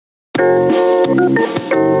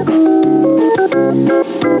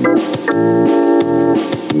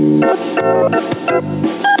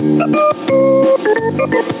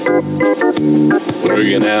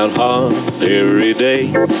Working out hard every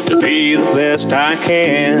day to be the best I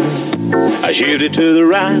can. I shifted to the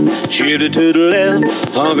right, shifted to the left,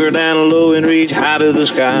 hunker down low and reach high to the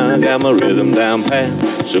sky. I got my rhythm down pat,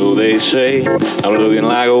 so they say. I'm looking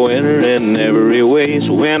like a winner in every way.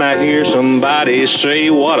 So when I hear somebody say,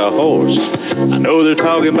 what a horse, I know they're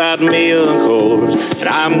talking about me, of course. And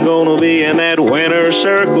I'm gonna be in that winner's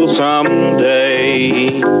circle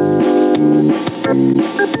someday.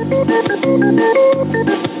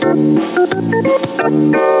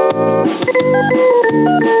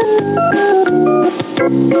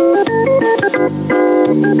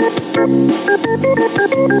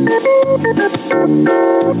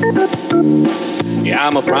 Yeah,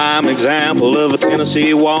 I'm a prime example of a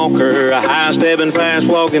Tennessee walker, a high-stepping,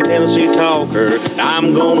 fast-walking Tennessee talker.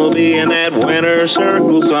 I'm gonna be in that winner's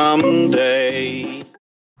circle someday.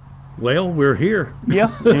 Well, we're here.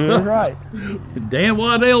 Yeah, that's right. Dan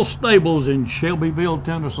Waddell Stables in Shelbyville,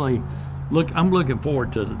 Tennessee. Look, I'm looking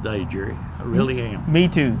forward to the day, Jerry. I really am. Me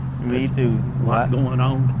too. Me too. A lot going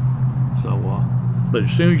on. So, but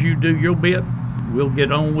as soon as you do your bit, we'll get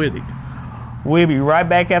on with it. We'll be right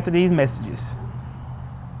back after these messages.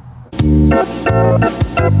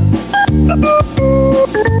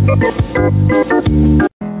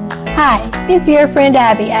 Hi, it's your friend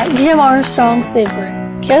Abby at Jim Armstrong Subaru.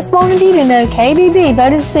 Just wanted you to know KBB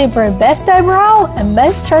voted Subaru Best Overall and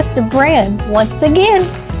Most Trusted Brand once again.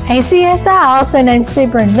 ACSI also named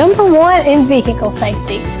Subaru #1 in vehicle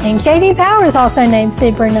safety, and J.D. Powers also named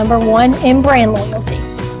Subaru #1 in brand loyalty.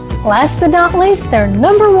 Last but not least, they're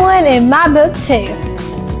 #1 in my book too.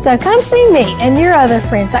 So come see me and your other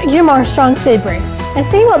friends at Jim Armstrong Subaru and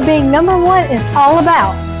see what being #1 is all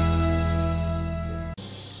about.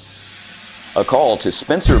 A call to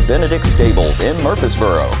Spencer Benedict Stables in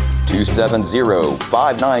Murfreesboro,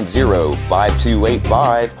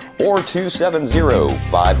 270-590-5285 or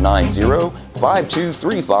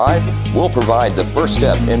 270-590-5235 will provide the first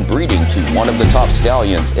step in breeding to one of the top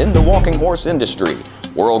stallions in the walking horse industry.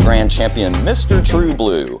 World Grand Champion Mr. True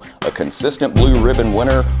Blue, a consistent blue ribbon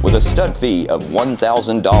winner with a stud fee of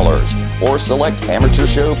 $1,000, or select Amateur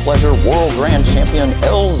Show Pleasure World Grand Champion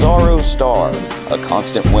El Zorro Star, a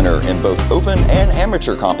constant winner in both open and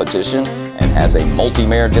amateur competition and has a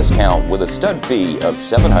multi-mare discount with a stud fee of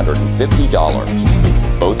 $750.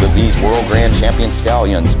 Both of these World Grand Champion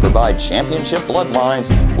stallions provide championship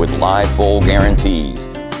bloodlines with live foal guarantees.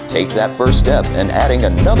 Take that first step in adding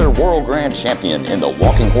another World Grand Champion in the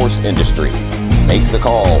walking horse industry. Make the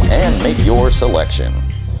call and make your selection.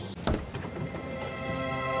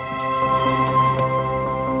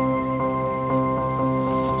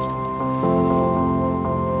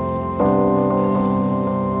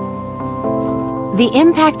 The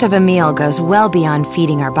impact of a meal goes well beyond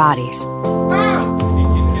feeding our bodies.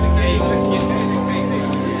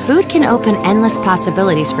 Food can open endless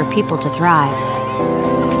possibilities for people to thrive.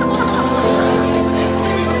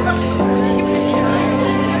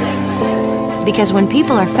 Because when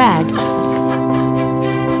people are fed,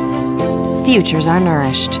 futures are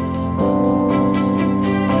nourished.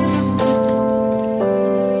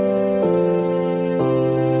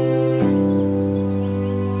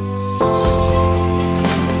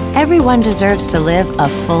 Everyone deserves to live a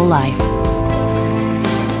full life.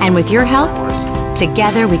 And with your help,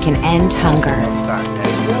 together we can end hunger.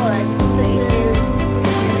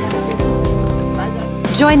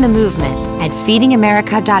 Join the movement at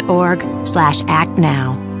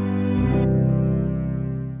feedingamerica.org/actnow.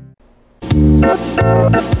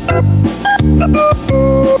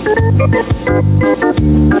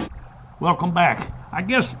 Welcome back. I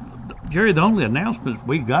guess, Jerry, the only announcements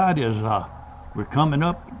we got is we're coming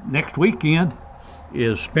up next weekend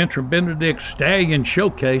is Spencer Benedict's Stallion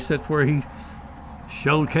Showcase. That's where he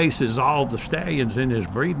showcases all the stallions in his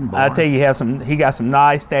breeding barn. I tell you, he got some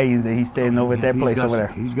nice stallions that he's standing over at that place over there.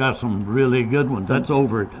 He's got some really good ones. That's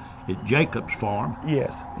over at Jacob's farm.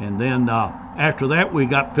 Yes. And then after that, we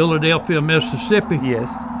got Philadelphia, Mississippi.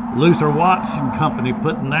 Yes. Luther Watson Company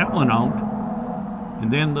putting that one on. And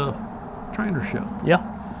then the trainer show. Yeah.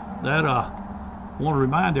 That I want to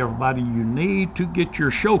remind everybody, you need to get your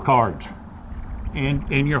show cards and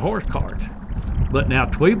your horse cards. But now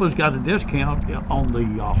Tweeba's got a discount on the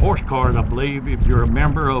horse card, I believe. If you're a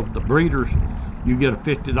member of the breeders, you get a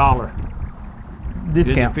 $50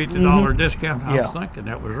 discount. $50 discount. I was thinking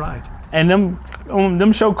that was right. And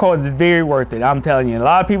them show cards are very worth it. I'm telling you, a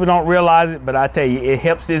lot of people don't realize it, but I tell you, it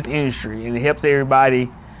helps this industry and it helps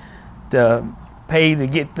everybody to pay to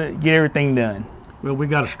get everything done. Well, we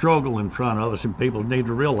got a struggle in front of us, and people need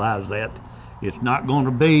to realize that it's not going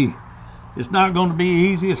to be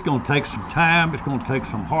easy. It's going to take some time. It's going to take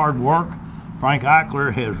some hard work. Frank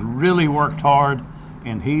Eichler has really worked hard,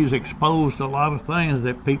 and he's exposed a lot of things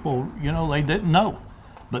that people, they didn't know,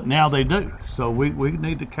 but now they do. So we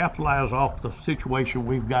need to capitalize off the situation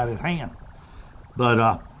we've got at hand. But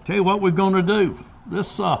tell you what we're going to do. Let's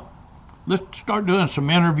start doing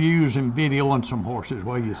some interviews and video on some horses.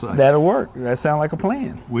 What do you say? That'll work. That sounds like a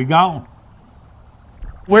plan. We gone.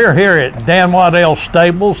 We're here at Dan Waddell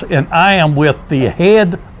Stables, and I am with the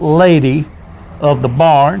head lady of the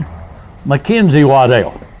barn, Mackenzie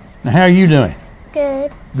Waddell. Now, how are you doing?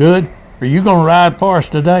 Good. Good? Are you going to ride for us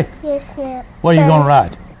today? Yes, ma'am. What are you going to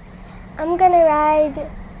ride? I'm going to ride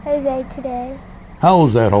Jose today. How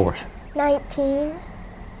old's that horse? 19.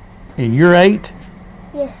 And you're 8?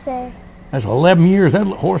 Yes, sir. That's 11 years. That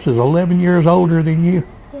horse is 11 years older than you.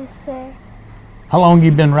 Yes, sir. How long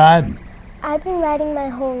you been riding? I've been riding my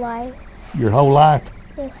whole life. Your whole life?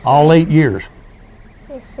 Yes, sir. All 8 years?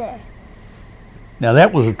 Yes, sir. Now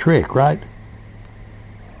that was a trick, right?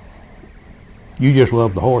 You just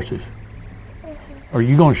love the horses. Are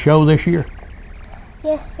you going to show this year?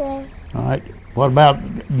 Yes, sir. All right. What about,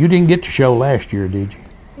 you didn't get to show last year, did you?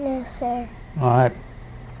 No, sir. All right.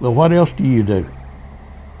 Well, what else do you do?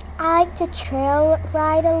 I like to trail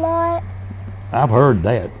ride a lot. I've heard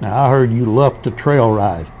that. Now, I heard you love to trail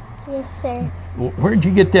ride. Yes, sir. Where'd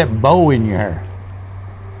you get that bow in your hair?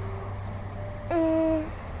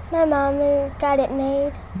 My mom got it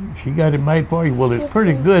made. She got it made for you? Well, it's Yes,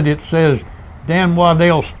 pretty sir. good. It says Dan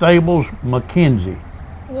Waddell Stables, Mackenzie.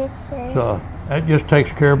 Yes, sir. So that just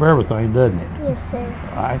takes care of everything, doesn't it? Yes, sir.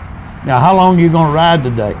 All right. Now, how long are you going to ride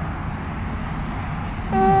today?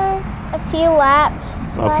 A few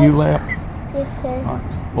laps. A few laps? Yes, sir. All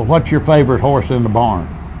right. Well, what's your favorite horse in the barn?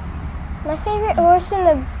 My favorite horse in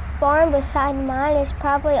the barn beside mine is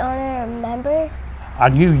probably Honor and Remember. I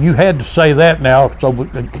knew you had to say that now, so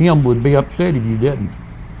Kim would be upset if you didn't.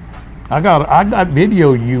 I got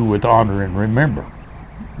video of you with Honor and Remember.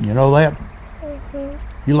 You know that?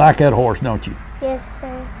 You like that horse, don't you? Yes,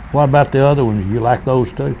 sir. What about the other ones? You like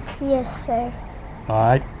those too? Yes, sir. All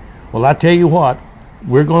right. Well, I tell you what,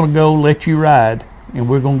 we're going to go let you ride, and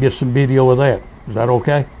we're going to get some video of that. Is that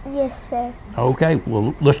okay? Yes, sir. Okay.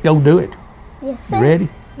 Well, let's go do it. Yes, sir. You ready?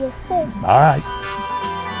 Yes, sir. All right.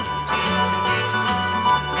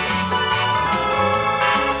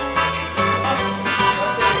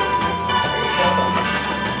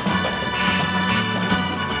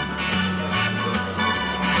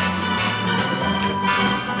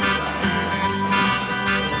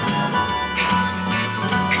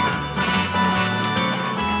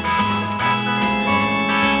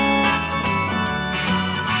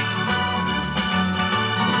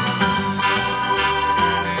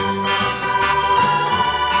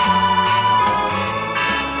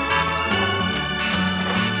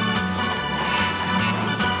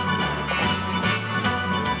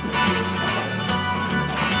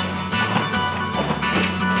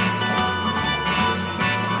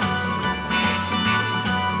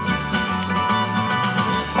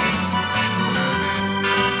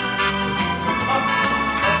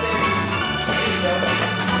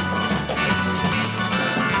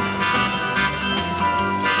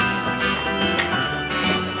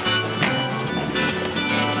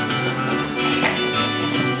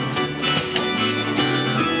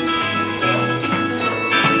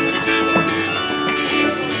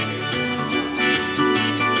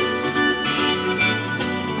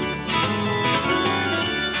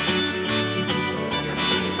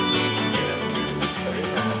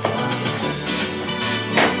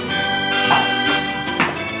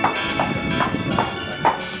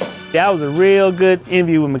 That was a real good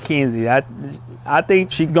interview with Mackenzie. I think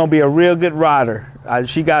she's gonna be a real good rider.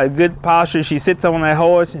 She got a good posture. She sits on that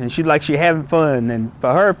horse and she's like she's having fun. And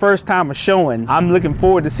for her first time of showing, I'm looking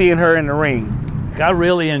forward to seeing her in the ring. I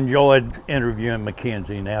really enjoyed interviewing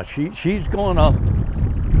Mackenzie. Now she's gonna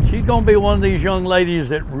be one of these young ladies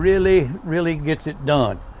that really gets it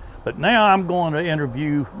done. But now I'm going to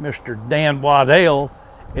interview Mr. Dan Waddell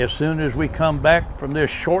as soon as we come back from this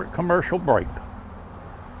short commercial break.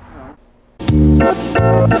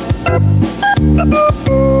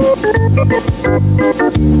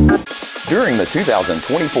 During the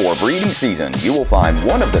 2024 breeding season, you will find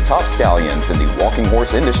one of the top stallions in the walking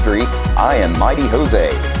horse industry, I Am Mighty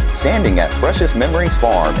Jose, standing at Precious Memories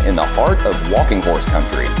Farm in the heart of walking horse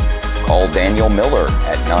country. Call Daniel Miller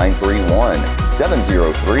at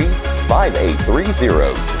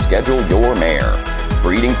 931-703-5830 to schedule your mare.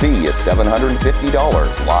 Breeding fee is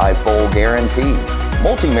 $750, live foal guarantee.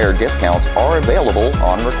 Multi-mare discounts are available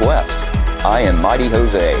on request. I am Mighty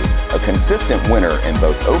Jose, a consistent winner in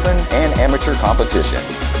both open and amateur competition.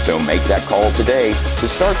 So make that call today to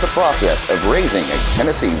start the process of raising a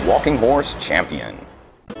Tennessee walking horse champion.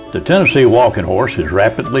 The Tennessee walking horse is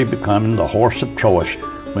rapidly becoming the horse of choice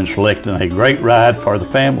when selecting a great ride for the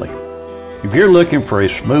family. If you're looking for a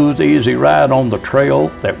smooth, easy ride on the trail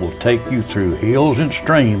that will take you through hills and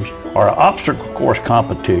streams or an obstacle course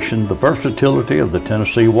competition, the versatility of the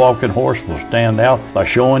Tennessee walking horse will stand out by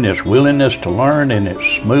showing its willingness to learn and its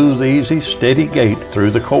smooth, easy, steady gait through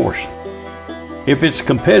the course. If it's a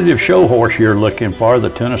competitive show horse you're looking for, the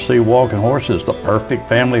Tennessee walking horse is the perfect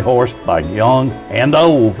family horse by young and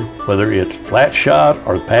old. Whether it's flat shot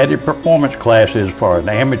or padded performance classes for an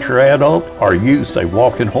amateur adult or youth, a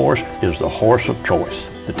walking horse is the horse of choice.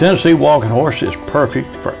 The Tennessee walking horse is perfect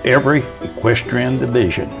for every equestrian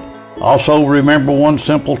division. Also remember one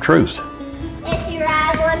simple truth. If you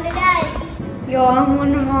ride one today, You'll own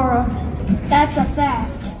one tomorrow. That's a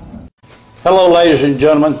fact. Hello ladies and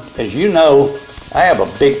gentlemen, as you know, I have a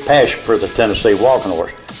big passion for the Tennessee walking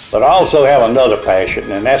horse, but I also have another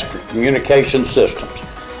passion, and that's for communication systems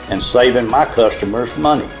and saving my customers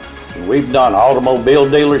money. And we've done automobile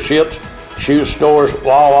dealerships, shoe stores,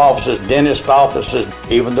 law offices, dentist offices,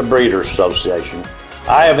 even the Breeders Association.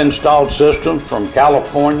 I have installed systems from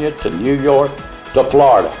California to New York to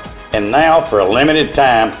Florida, and now for a limited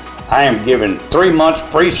time, I am giving 3 months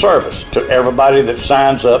free service to everybody that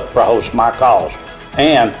signs up for Host My Calls,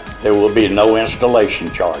 and there will be no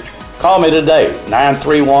installation charge. Call me today,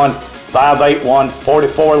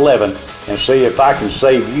 931-581-4411, and see if I can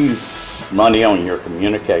save you money on your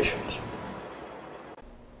communications.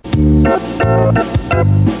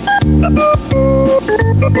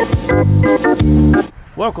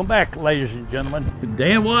 Welcome back, ladies and gentlemen, to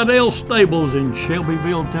Dan Waddell Stables in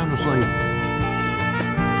Shelbyville, Tennessee.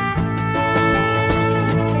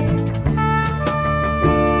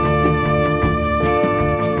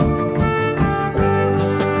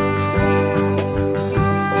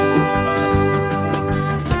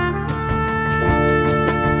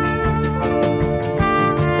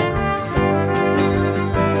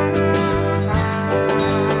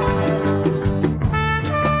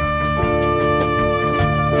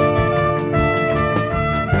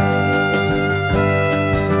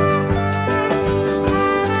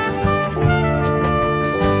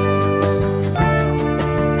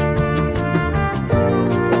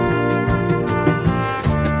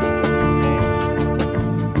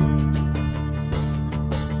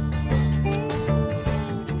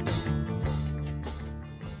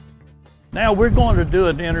 Now we're going to do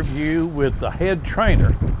an interview with the head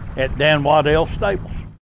trainer at Dan Waddell Stables.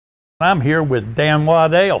 I'm here with Dan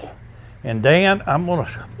Waddell. And Dan,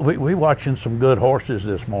 we're watching some good horses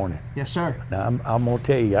this morning. Yes, sir. Now I'm going to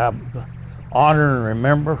tell you, I honor and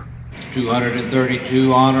remember.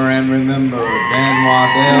 232 honor and remember Dan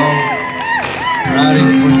Waddell,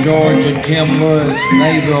 riding for George and Kim Lewis,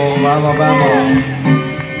 Naval, Alabama.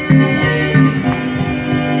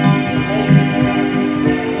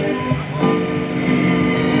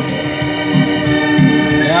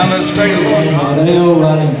 Let's take a look. Dan Waddell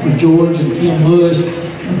riding for George and Kim Lewis,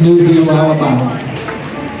 Newville, Alabama.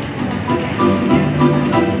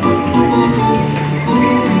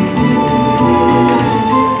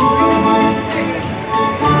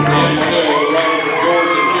 Dan Waddell riding for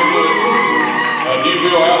George and Kim Lewis,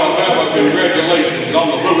 Newville, Alabama. Congratulations on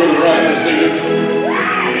the Blue River riding season.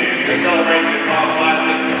 Your celebration of Bob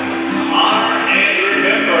Classic. Honor and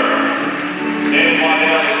remember. Dan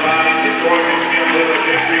Waddell is riding for George and Kim Lewis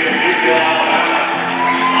victory in Newville, Alabama.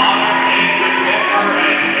 Honor and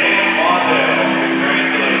remember and Dan Waddell.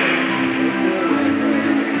 Congratulations.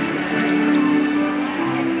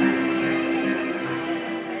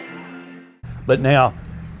 But now,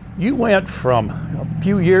 you went from a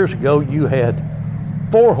few years ago, you had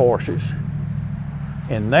 4 horses,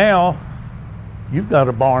 and now you've got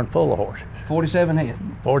a barn full of horses. 47 head.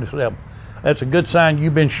 47. That's a good sign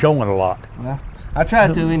you've been showing a lot. Well, I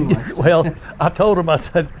tried to anyway. Well, I told him, I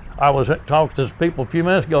said, I was talking to some people a few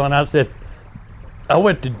minutes ago, and I said, I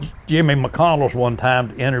went to Jimmy McConnell's one time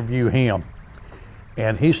to interview him.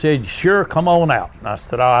 And he said, sure, come on out. And I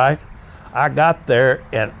said, all right. I got there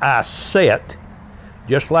and I sat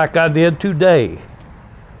just like I did today.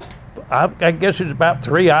 I guess it was about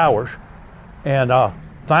 3 hours. And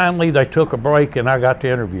finally they took a break and I got to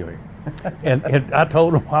interview him. and I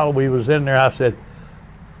told him while we was in there, I said,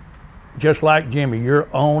 just like Jimmy, you're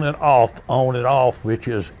on and off, which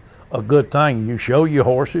is a good thing. You show your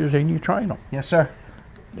horses and you train them. Yes, sir.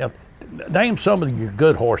 Yep. Name some of your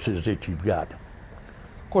good horses that you've got.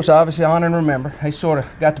 Of course, obviously, Honor and Remember. He sort of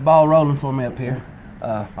got the ball rolling for me up here.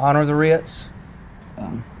 Honor of the Ritz,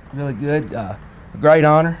 really good. Great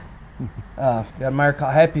Honor. Got a mare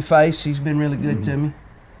called Happy Face. She's been really good to me.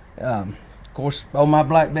 Of course, My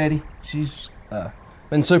Black Betty. She's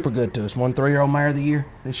been super good to us. Won 3-year-old mare of the year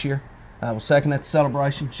this year. Was second at the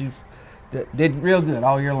celebration. She did real good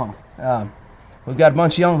all year long. We've got a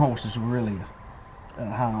bunch of young horses we're really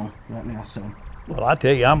high on right now. So. Well, I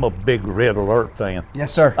tell you, I'm a big Red Alert fan.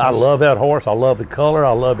 Yes, sir. I love that horse. I love the color.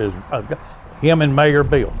 I love him and Mayor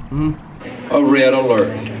Bill. A Red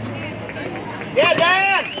Alert. Yeah,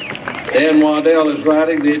 Dan! Dan Waddell is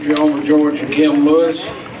riding the If with George and Kim Lewis.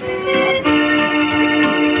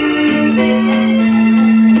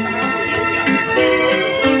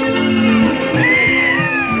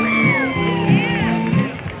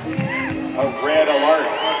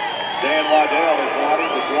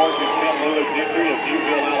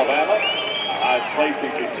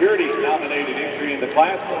 Placing security nominated entry in the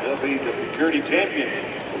class, so they'll be the security champion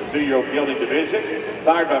for the 2-year-old gelding division.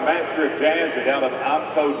 Sired by Master of Jazz and out of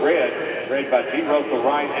Opcode Red, bred by G. Russell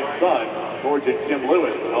Wright and son, George and Tim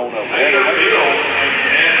Lewis on a Red Alert.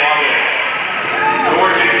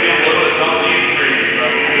 George and Tim Lewis on the entry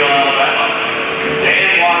from Newville, Alabama.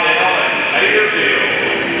 Dan Waddell and Mayor Bill.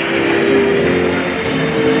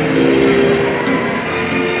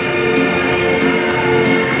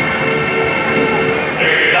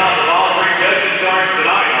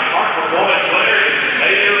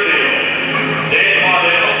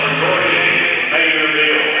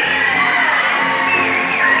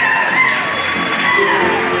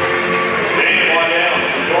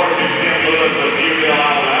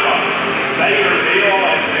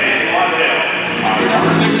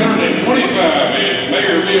 Number 625 is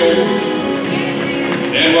Mayor Bill.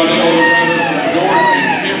 Dan Waddell, the brother from George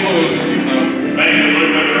and Kim Lewis. Mayor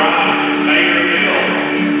Blue and Drive, Mayor Bill.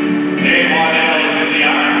 Dan Waddell is in the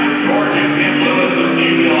iron for George and Kim Lewis of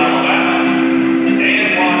Newville, Alabama. Dan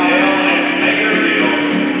Waddell and Mayor Bill,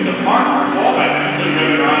 the partner fullback, Blue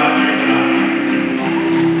and Drive here tonight.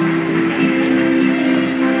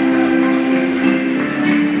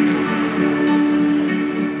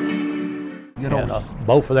 And,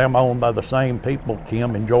 both of them owned by the same people,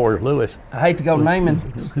 Kim and George Lewis. I hate to go naming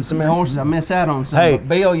so many horses I miss out on some. Hey. But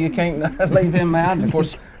Bill, you can't leave him out. And of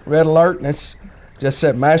course, Red Alert, and it's just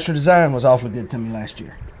said Master Design was awfully good to me last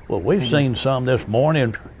year. Well, we've seen some this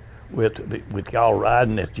morning with y'all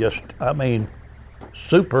riding. It's just, I mean,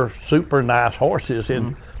 super nice horses,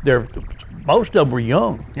 and they're most of them were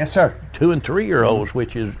young. Yes, sir. 2- and 3-year-olds,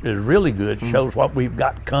 which is really good. Shows what we've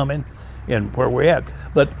got coming and where we're at.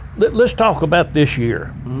 But let's talk about this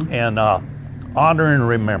year and Honor and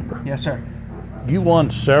Remember. Yes, sir. You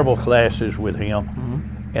won several classes with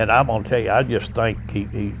him, and I'm gonna tell you, I just think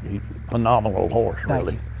he's phenomenal horse.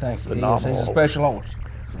 Really, Thank you. Phenomenal. He's a special horse.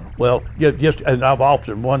 So. Well, just and I've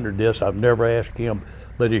often wondered this. I've never asked him,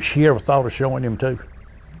 but has she ever thought of showing him too?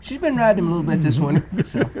 She's been riding him a little bit this winter,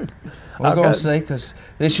 so we're going to see. Because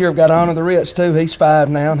this year we've got Honor the Ritz too. He's 5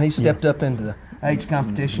 now, and he's stepped up into the age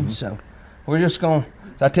competition. So we're just going.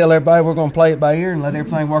 I tell everybody we're going to play it by ear and let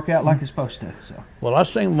everything work out like it's supposed to. So. Well, I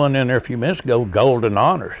seen one in there a few minutes ago, Golden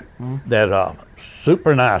Honors. That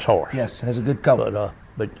super nice horse. Yes, has a good color.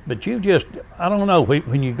 But you just, I don't know,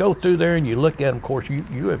 when you go through there and you look at them, of course,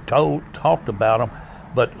 you have talked about them,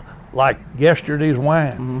 but like yesterday's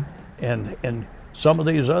wine and some of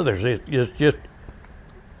these others, it's just,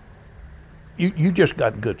 you just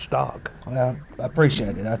got good stock. Well, I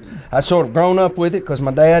appreciate it. I sort of grown up with it because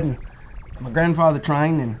my dad and my grandfather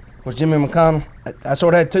trained, and of course Jimmy McConnell. I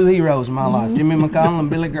sort of had 2 heroes in my life, Jimmy McConnell and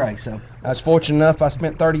Billy Gray. So I was fortunate enough. I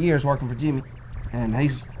spent 30 years working for Jimmy, and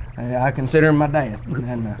I consider him my dad.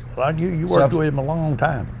 And, well, you worked with him a long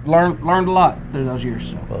time. Learned a lot through those years.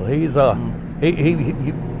 So. Well, he's he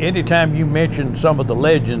anytime you mention some of the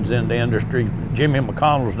legends in the industry, Jimmy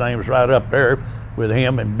McConnell's name is right up there with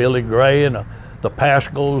him and Billy Gray and the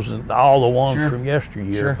Pascals and all the ones from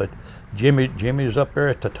yesteryear. But Jimmy's up there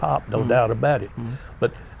at the top, no doubt about it.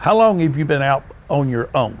 But how long have you been out on your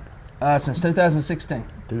own? Since 2016.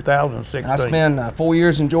 2016. I spent 4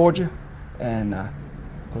 years in Georgia, and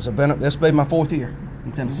because this will be my 4th year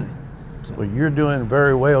in Tennessee. So. Well, you're doing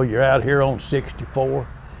very well. You're out here on 64,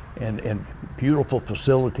 and beautiful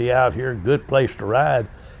facility out here, good place to ride.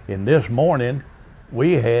 And this morning,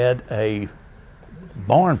 we had a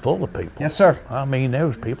barn full of people. Yes, sir. I mean, there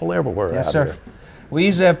was people everywhere yes, out sir. here. We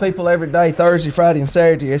usually have people every day, Thursday, Friday, and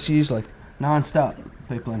Saturday. It's usually non-stop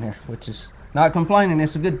people in here, which is not complaining.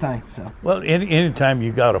 It's a good thing. So. Well, anytime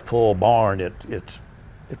you got a full barn,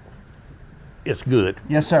 it's good.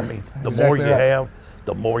 Yes, sir. I mean, the Exactly more you right. have,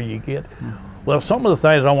 the more you get. Well, some of the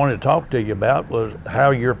things I wanted to talk to you about was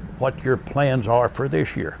what your plans are for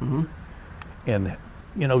this year, and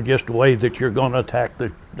just the way that you're going to attack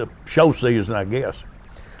the show season, I guess.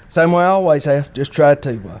 Same way I always have. Just try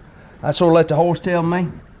to. I sort of let the horse tell me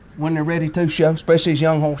when they're ready to show, especially these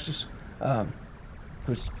young horses.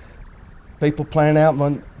 Because people plan out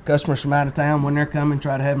when customers from out of town when they're coming,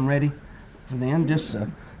 try to have them ready for them.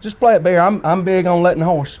 Just play it bare. I'm big on letting the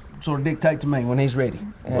horse sort of dictate to me when he's ready.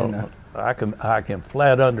 And well, I can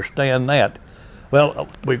flat understand that. Well,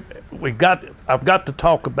 I've got to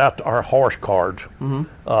talk about our horse cards.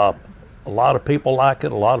 A lot of people like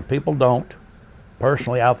it. A lot of people don't.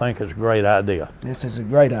 Personally, I think it's a great idea. This is a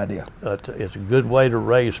great idea. It's a good way to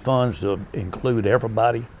raise funds to include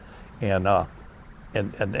everybody, and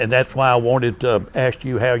that's why I wanted to ask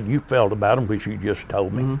you how you felt about them, which you just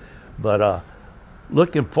told me. But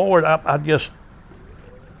looking forward,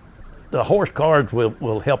 the horse cards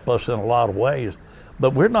will help us in a lot of ways.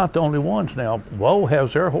 But we're not the only ones now. Woe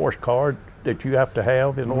has their horse card that you have to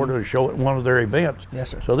have in order to show at one of their events. Yes,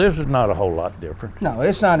 sir. So this is not a whole lot different. No,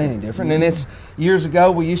 it's not any different. And it's years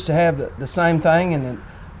ago we used to have the same thing, and then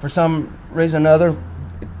for some reason or other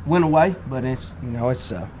it went away. But it's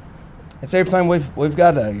it's everything we've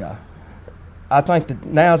got a. I think that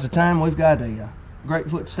now's the time we've got a great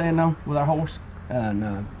foot to stand on with our horse,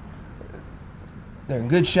 and they're in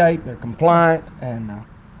good shape. They're compliant, and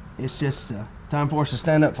it's just time for us to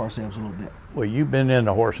stand up for ourselves a little bit. Well, you've been in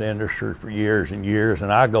the horse industry for years and years,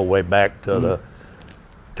 and I go way back to the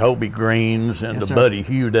Toby Greens and Yes, the sir. Buddy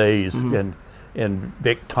Hugh days and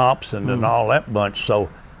Vic Thompson and all that bunch. So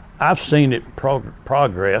I've seen it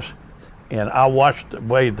progress, and I watched the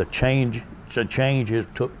way the changes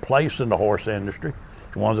took place in the horse industry.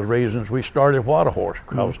 It's one of the reasons we started What a Horse,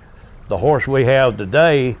 because the horse we have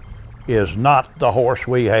today is not the horse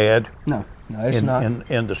we had No, it's not.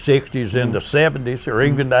 in the 60s, in the 70s, or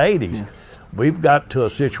even the 80s. Yeah. We've got to a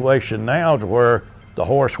situation now to where the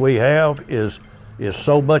horse we have is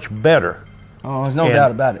so much better. Oh, there's no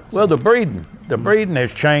doubt about it. Well, the breeding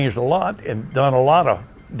has changed a lot and done a lot of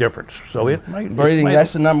difference. So breeding,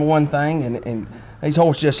 that's the number one thing, and these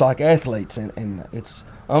horses just like athletes, and it's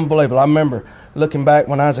unbelievable. I remember looking back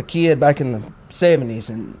when I was a kid back in the 70s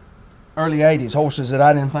and early 80s, horses that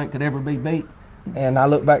I didn't think could ever be beat. And I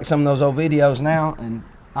look back at some of those old videos now, and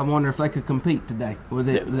I wonder if they could compete today with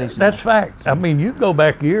it. That's fact. I mean, you go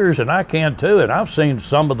back years, and I can too, and I've seen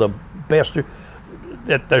some of the best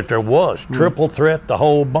that there was. Triple threat, the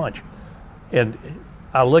whole bunch. And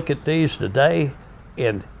I look at these today,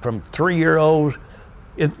 and from 3-year-olds,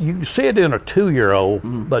 you can see it in a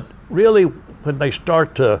 2-year-old, but really when they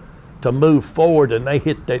start to move forward and they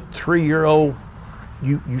hit that 3-year-old,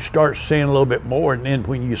 you start seeing a little bit more, and then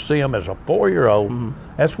when you see them as a 4-year-old,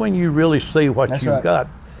 that's when you really see what you've got.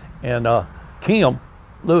 And Kim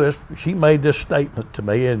Lewis, she made this statement to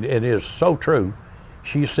me, and it is so true.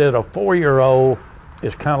 She said a 4-year-old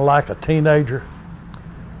is kind of like a teenager.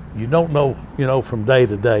 You don't know, from day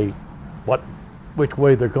to day which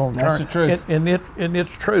way they're going to turn. That's the truth. And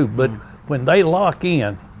it's true. But when they lock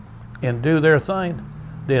in and do their thing,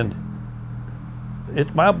 then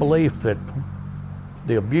it's my belief that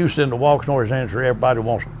the abuse in the walking horse industry everybody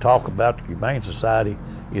wants to talk about, the Humane Society,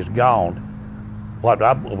 is gone. What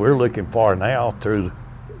we're looking for now through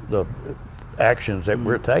the actions that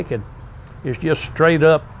we're taking is just straight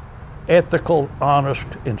up ethical, honest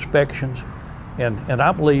inspections. And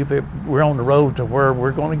I believe we're on the road to where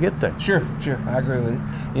we're going to get there. Sure, I agree with you.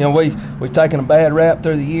 You know, we've taken a bad rap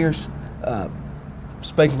through the years.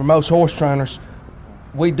 Speaking for most horse trainers,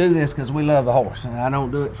 we do this because we love the horse. And I don't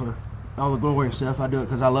do it for all the glory and stuff. I do it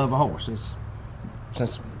because I love a horse. It's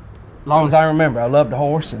since long as I remember, I love the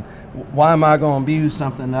horse. And why am I going to abuse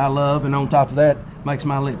something that I love? And on top of that, makes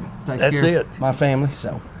my living, takes care of my family.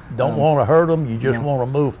 So don't want to hurt them. You just want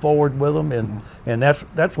to move forward with them, and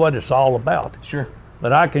that's what it's all about. Sure.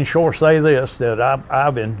 But I can sure say this, that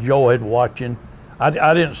I've enjoyed watching.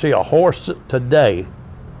 I didn't see a horse today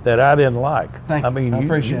that I didn't like. Thank you. I mean, I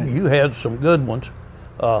appreciate it. You had some good ones.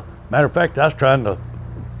 Matter of fact, I was trying to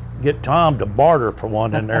get Tom to barter for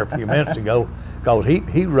one in there a few minutes ago, because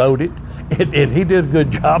he rode it, and he did a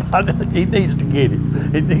good job. He needs to get it.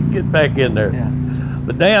 He needs to get back in there. Yeah.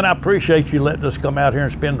 But Dan, I appreciate you letting us come out here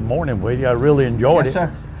and spend the morning with you. I really enjoyed it. Yes,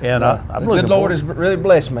 sir. And I'm the looking good Lord forward. has really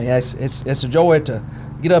blessed me. It's a joy to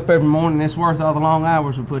get up every morning. It's worth all the long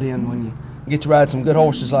hours we put in when you get to ride some good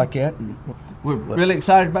horses like that. And we're really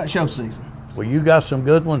excited about show season. Well, you got some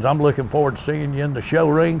good ones. I'm looking forward to seeing you in the show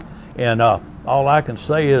ring. And all I can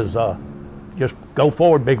say is just go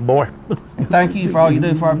forward, big boy. And thank you for all you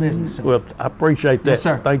do for our business. Well, I appreciate that. Yes,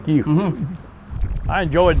 sir. Thank you. Mm-hmm. I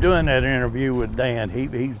enjoyed doing that interview with Dan.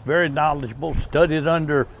 He's very knowledgeable, studied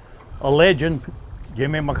under a legend,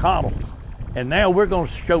 Jimmy McConnell. And now we're going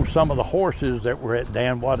to show some of the horses that were at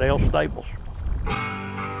Dan Waddell Stables.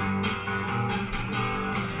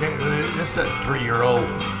 This is that 3-year-old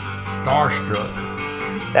Starstruck.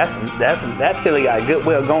 That filly got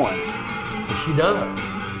goodwill going. She does.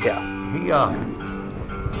 Yeah.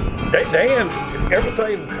 Dan,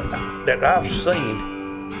 everything that I've seen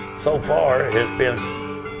so far has been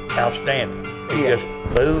outstanding. He just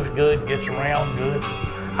moves good, gets around good.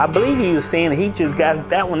 I believe he was saying he just got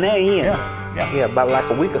that one there in. Yeah, about like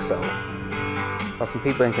a week or so. For some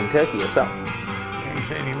people in Kentucky or something. And he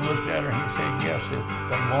said he looked at her and he said yes, they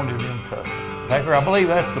wanted him to take her. I believe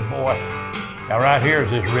that's the boy. Now right here is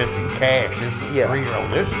this Ritz and Cash. This is a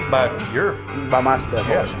 3-year-old. This is by my stud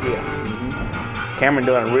horse. Yeah. Mm-hmm. Cameron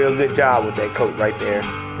doing a real good job with that coat right there.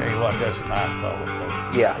 Tell you what, that's a nice color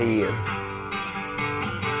too. Yeah, he is.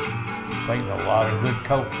 Seen a lot of good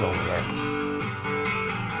coats over there.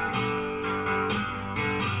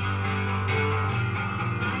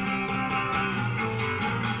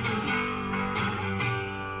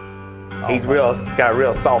 He's got a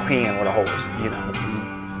real soft hand with a horse, you know.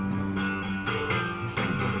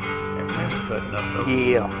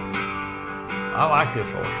 Yeah. I like this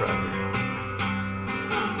horse right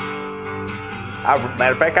here.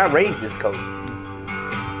 Matter of fact, I raised this coat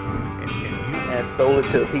and sold it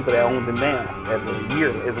to the people that owns him now as a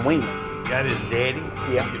weanman. Got his daddy.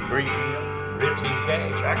 Yeah. You can breed him. Ritz and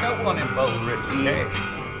Cash. I got one of them both, Ritz and Cash.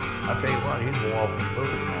 I tell you what, he's a walking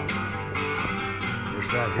book now. This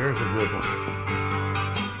right here's a good one.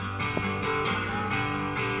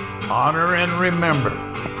 Honor and remember.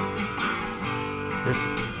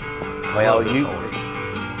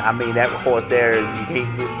 That horse there, you can't,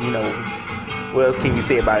 what else can you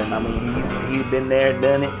say about him? I mean, he's been there,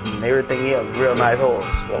 done it, and everything else. Real nice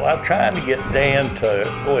horse. Well, I'm trying to get Dan to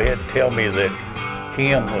go ahead and tell me that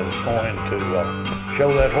Kim was going to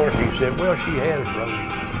show that horse. He said, well, she has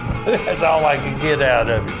rode. That's all I can get out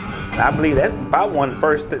of it. I believe that's probably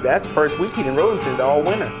that's the first week he done rode him since all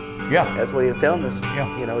winter. Yeah. That's what he was telling us. Yeah.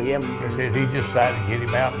 He said he just decided to get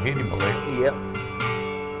him out and hit him a little. Yep.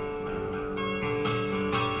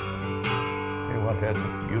 That's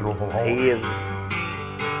a beautiful horse. He is.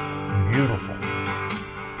 Beautiful.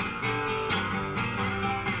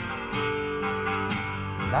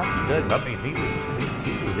 Not studied. I mean, he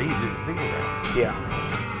was easy to be around. Yeah.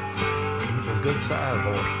 He's a good sized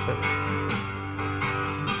horse, too.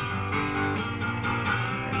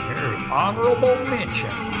 And here's an honorable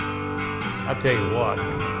mention. I tell you what,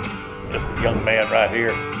 this young man right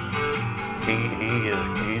here,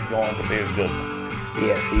 he's going to be a good one.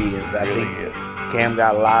 Yes, he is. I really think is. Cam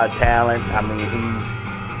got a lot of talent. I mean, he's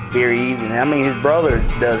very easy. And I mean, his brother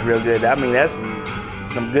does real good. I mean, that's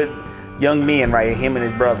some good young men right here, him and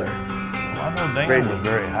his brother. Well, I know Dan was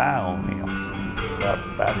very high on him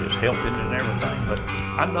about his helping and everything, but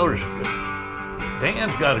I noticed that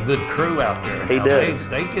Dan's got a good crew out there. He does.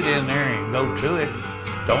 They get in there and go to it.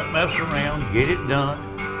 Don't mess around. Get it done.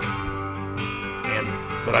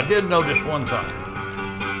 But I did notice one thing.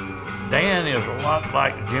 Dan is a lot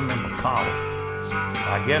like Jimmy McConnell.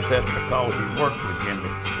 I guess that's because he worked with Jimmy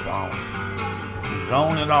for so long. He's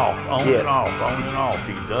on and off, on and off.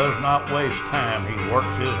 He does not waste time. He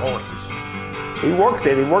works his horses. He works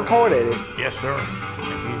it. He worked hard at it. Yes, sir.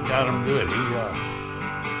 And he's got them good.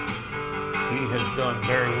 He has done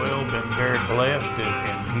very well, been very blessed,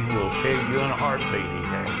 and he will tell you in a heartbeat he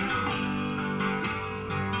has.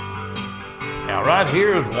 Now, right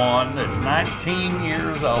here is one that's 19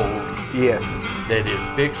 years old. Yes. That is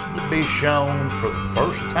fixing to be shown for the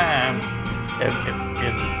first time,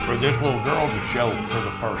 for this little girl to show for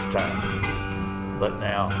the first time. But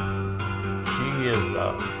now, she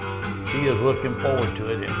is looking forward to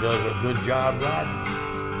it and does a good job riding.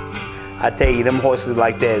 I tell you, them horses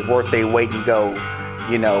like that is worth their weight and go.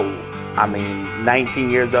 I mean, 19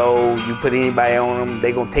 years old, you put anybody on them,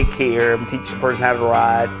 they're going to take care of them, teach the person how to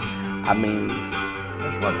ride. I mean,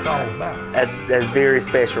 that's what it's all about. That's very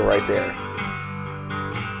special right there.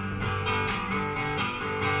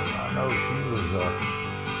 I know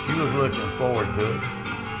she was looking forward to it.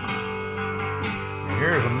 And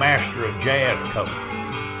here's a Master of Jazz coat.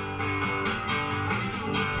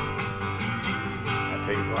 I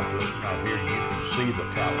tell you what, this one right here, you can see the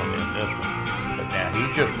talent in this one. But now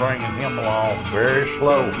he's just bringing him along very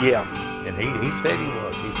slow. Yeah. And he said he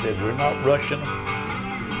was. He said, we're not rushing him.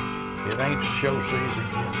 It ain't show season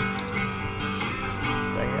yet.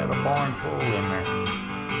 They had a barn full in there.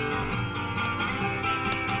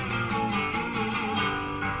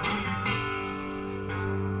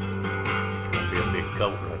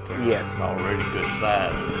 coat right there. Yes. It's already good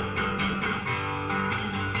size.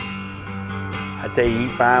 I tell you, he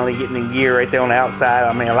finally getting in gear right there on the outside.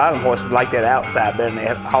 I mean, a lot of them horses like that outside better than they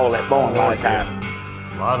haul that bone a lot of time.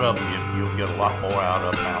 A lot of them, you'll get a lot more out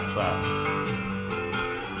of them outside.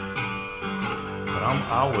 But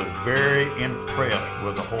I was very impressed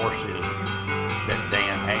with the horses that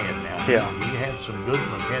Dan had now. Yeah. He had some good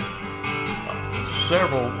ones. He had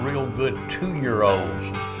several real good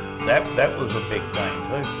 2-year-olds. That was a big thing,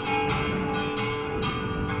 too.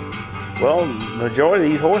 Well, majority of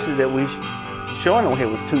these horses that we showing on here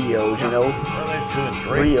was 2-year-olds, you know. Well, they're 2 and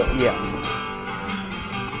 3. Yeah.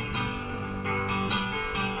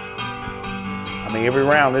 I mean, every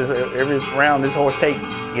round this horse take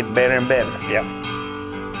get better and better. Yep.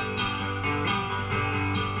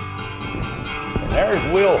 And there's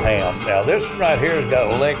Wilhelm. Now this one right here has got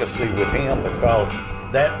a legacy with him because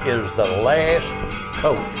that is the last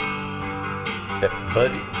coat that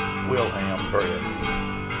Buddy Wilhelm bred.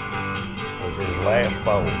 Was his last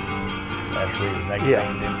foal. That's the reason they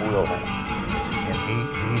named him Wilhelm. And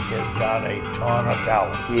he has got a ton of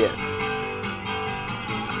talent. Yes.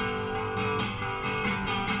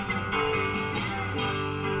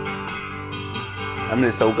 I'm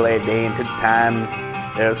just so glad Dan took the time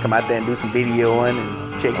to let us come out there and do some videoing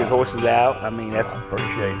and check his horses out. I mean, that's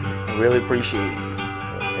appreciate it. I really appreciate it.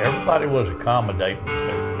 Everybody was accommodating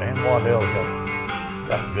too. Dan Waddell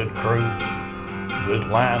got a good crew, good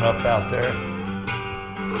lineup out there.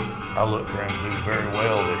 I look for him to do very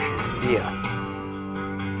well this year. Yeah.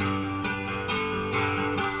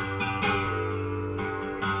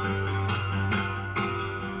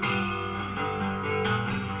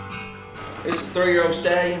 This is a 3-year-old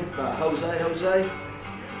stallion by Jose.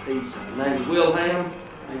 He's named Wilhelm.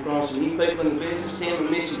 They brought some new people in the business. Tim and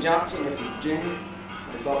Missy Johnson, they're from Virginia.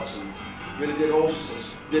 They bought some really good horses.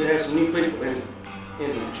 It's good to have some new people in the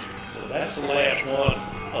industry. So that's the last one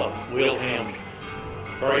of Wilhelm's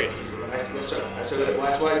bred. Yes, sir.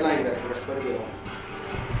 That's why his name got first. Pretty good one.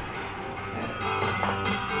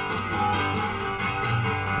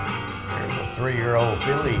 There's a 3-year-old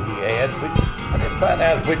filly he had. I didn't find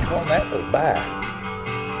out which one that was by.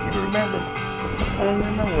 You remember? I don't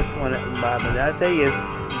remember which one that was by, but I tell you, it's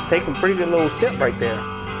taking a pretty good little step right there.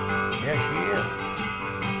 Yeah, she is.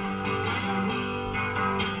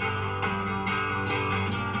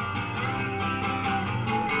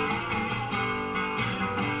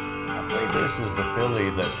 I believe this is the filly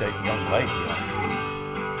that young lady on.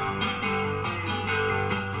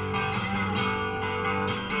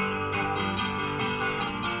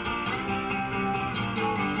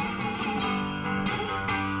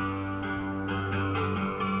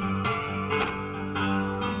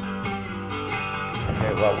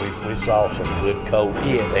 Well, we saw some good coats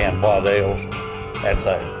at Dan Waddell's. That's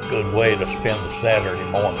a good way to spend the Saturday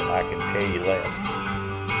morning, I can tell you that.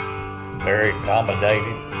 Very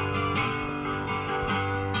accommodating.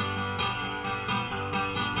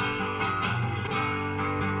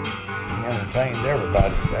 He entertained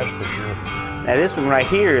everybody, that's for sure. Now this one right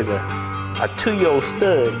here is a 2-year-old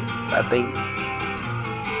stud, I think,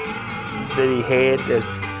 that he had that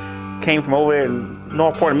came from over there in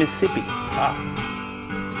north part of Mississippi.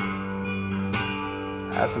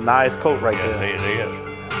 That's a nice coat right there. Yes, it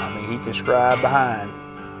is. I mean, he can scribe behind.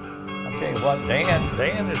 I'll tell you what,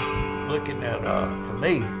 Dan is looking at, for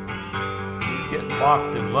me, he's getting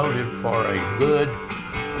locked and loaded for a good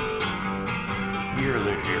year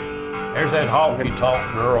this year. There's that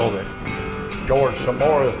honky-tonk girl that George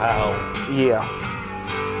Samora's high on. Yeah.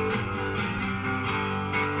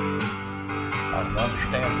 I can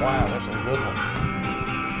understand why. That's a good one.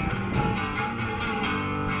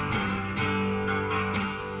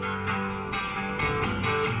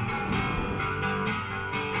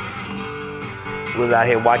 Was out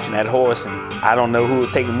here watching that horse, and I don't know who was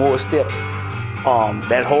taking more steps.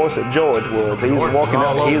 That horse or George was. He was walking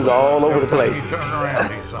up. He was all over the place. He turned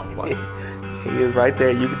around, he's someplace. He is right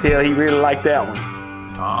there. You can tell he really liked that one.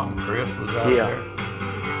 Tom, Chris was out there.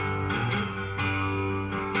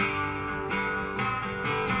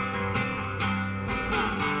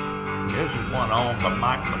 This is one owned by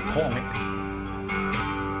Mike McCormick.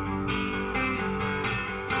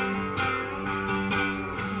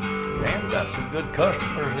 Dan got some good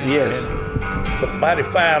customers in some mighty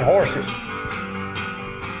fine horses.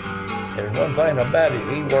 There's one thing about it,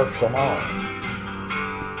 he works them all.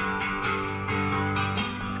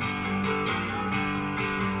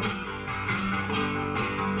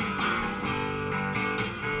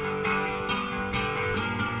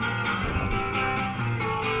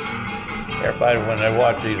 Everybody, when they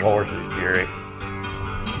watch these horses, Jerry,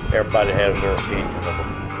 everybody has their opinion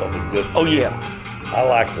of a good. Oh yeah. I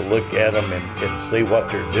like to look at them and see what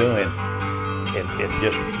they're doing and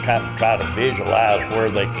just kind of try to visualize where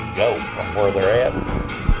they can go from where they're at.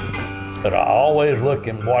 But I always look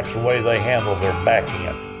and watch the way they handle their back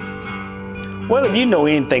end. Well, if you know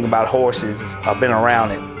anything about horses, I've been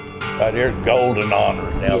around it. Right here's Golden Honor.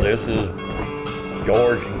 Now Yes. this is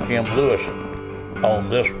George and Kim Lewis on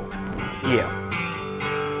this one. Yeah.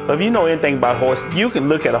 But if you know anything about horses, you can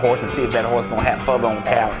look at a horse and see if that horse is going to have further on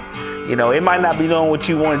talent. You know, it might not be doing what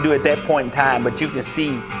you want to do at that point in time, but you can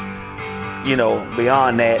see, you know,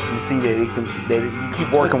 beyond that, you see that it can, that you keep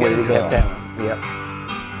working with it, it can have talent. Yep.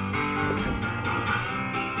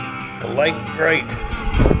 The late great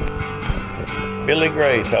Billy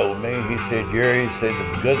Gray told me, he said, Jerry, he said,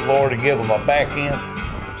 the good Lord to give them a back end,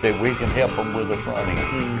 said we can help them with a front end.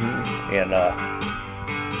 Mm-hmm. And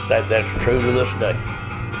that's true to this day.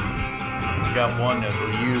 We've got one that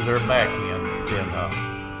will use their back end in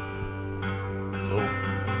little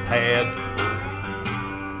pad,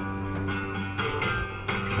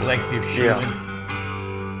 selective shooting. Yeah.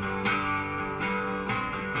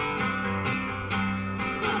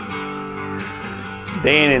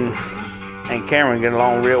 Dan and Cameron get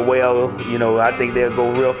along real well. You know, I think they'll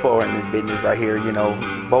go real far in this business right here. You know,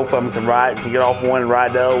 both of them can ride, can get off one and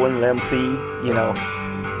ride the other one, let them see, you know.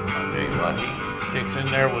 I'll tell you what, he sticks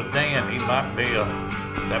in there with Dan. He might be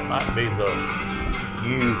that might be the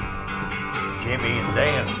you, Jimmy and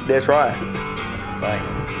Dan. That's right. Thing.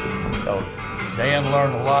 So Dan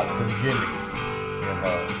learned a lot from Jimmy.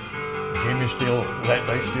 And Jimmy still,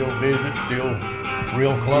 they still visit, still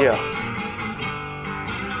real close. Yeah.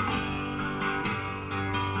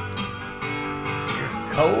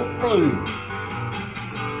 Cold Blue.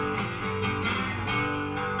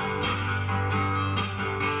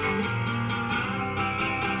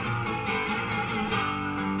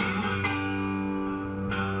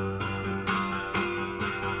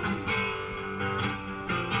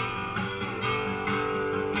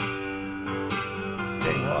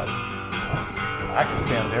 Tell you what, I can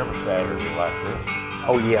spend every Saturday like this.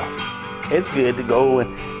 Oh yeah, it's good to go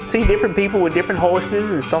and see different people with different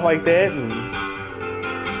horses and stuff like that. And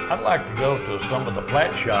I'd like to go to some of the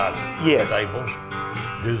flat shot stables,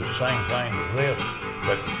 do the same thing as this,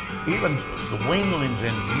 but even the winglings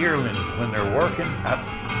and yearlings when they're working,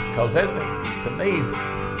 because to me,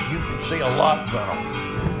 you can see a lot from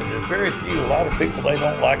them. And there's very few, a lot of people, they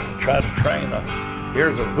don't like to try to train them.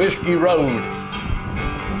 Here's a Whiskey Road.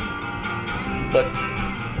 But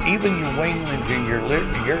even your winglings and your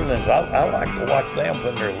yearlings, I like to watch them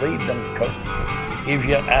when they're leading them because it gives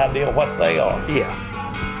you an idea of what they are. Yeah.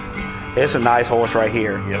 It's a nice horse right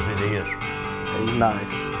here. Yes, it is. He's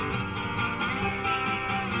nice.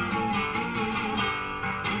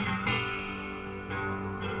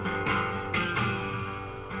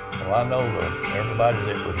 Well, I know that everybody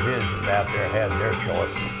that was visiting out there had their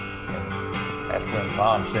choice. And that's when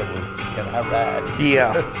Tom said, well, can I ride?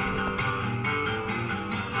 Yeah.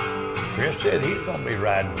 Chris said he's going to be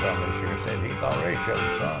riding some this year. Said he's already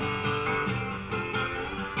showed some.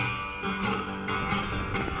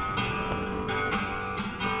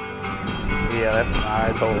 Yeah, that's a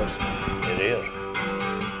nice horse. It is.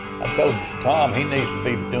 I told Tom he needs to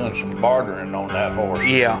be doing some bartering on that horse.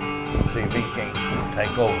 Yeah. See if he can't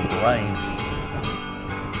take over the reins.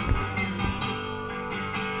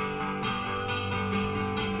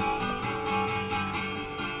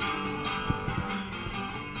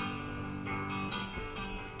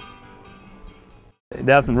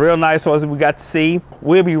 That's some real nice horses we got to see.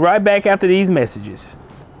 We'll be right back after these messages.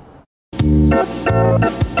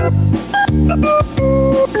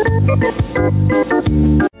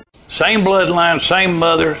 Same bloodline, same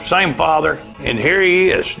mother, same father, and here he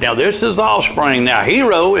is. Now this is offspring. Now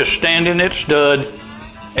Hero is standing at stud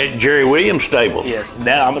at Jerry Williams' stable. Yes,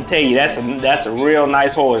 that I'm gonna tell you, that's a real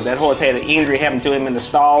nice horse. That horse had an injury happen to him in the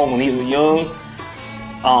stall when he was young.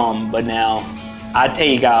 But now I tell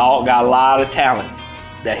you, got a lot of talent.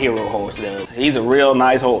 That Hero horse does. He's a real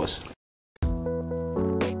nice horse.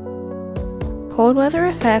 Cold weather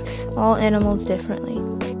affects all animals differently.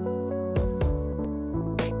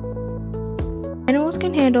 Animals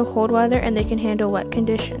can handle cold weather and they can handle wet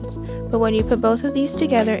conditions, but when you put both of these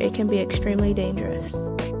together, it can be extremely dangerous.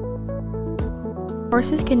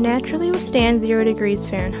 Horses can naturally withstand 0 degrees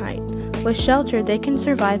Fahrenheit. With shelter, they can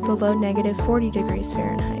survive below -40 degrees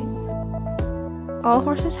Fahrenheit. All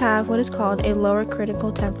horses have what is called a lower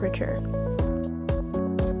critical temperature.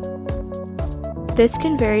 This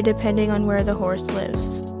can vary depending on where the horse lives.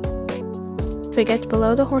 If it gets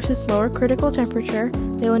below the horse's lower critical temperature,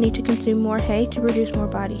 they will need to consume more hay to produce more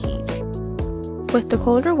body heat. With the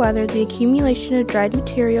colder weather, the accumulation of dried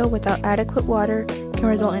material without adequate water can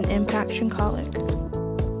result in impaction colic.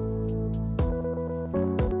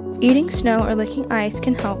 Eating snow or licking ice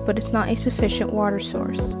can help, but it's not a sufficient water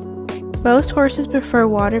source. Most horses prefer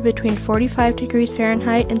water between 45 degrees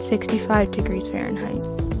Fahrenheit and 65 degrees Fahrenheit.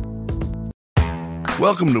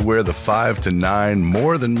 Welcome to where the 5 to 9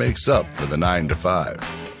 more than makes up for the 9 to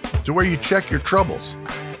 5. To where you check your troubles,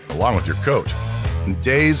 along with your coat. And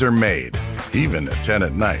days are made, even at 10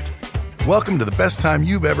 at night. Welcome to the best time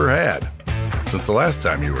you've ever had, since the last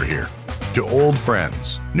time you were here. To old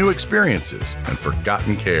friends, new experiences, and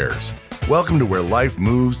forgotten cares. Welcome to where life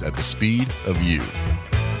moves at the speed of you.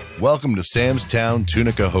 Welcome to Sam's Town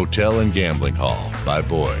Tunica Hotel and Gambling Hall by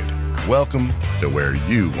Boyd. Welcome to where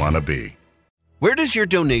you want to be. Where does your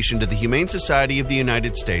donation to the Humane Society of the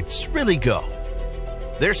United States really go?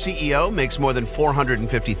 Their CEO makes more than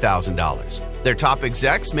 $450,000. Their top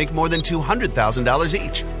execs make more than $200,000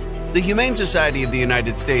 each. The Humane Society of the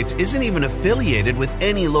United States isn't even affiliated with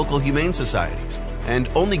any local humane societies and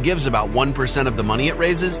only gives about 1% of the money it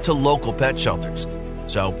raises to local pet shelters.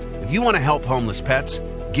 So, if you want to help homeless pets,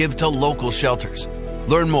 give to local shelters.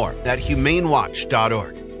 Learn more at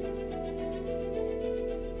humanewatch.org.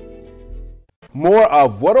 More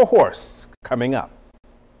of What a Horse coming up.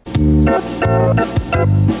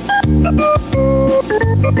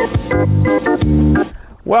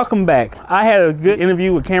 Welcome back. I had a good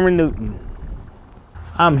interview with Cameron Newton.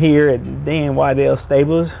 I'm here at Dan Waddell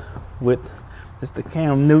Stables with Mr.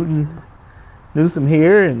 Cam Newsom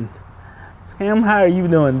here. And Cam, how are you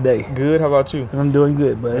doing today? Good. How about you? I'm doing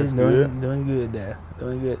good, buddy. That's good. Doing good there.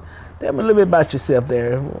 Doing good. Tell me a little bit about yourself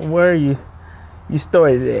there. Where you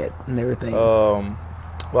started at and everything.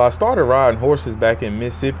 Well, I started riding horses back in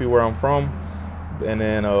Mississippi, where I'm from, and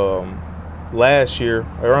then last year,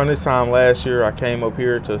 around this time last year, I came up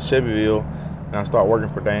here to Shelbyville, and I started working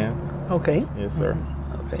for Dan. Okay. Yes, sir.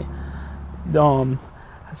 Okay.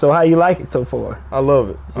 So how you like it so far? I love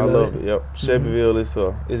it. I love it. Yep. Shelbyville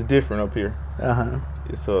it's different up here.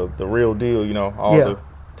 It's the real deal, you know. All the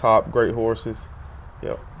top great horses.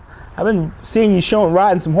 Yep. I've been seeing you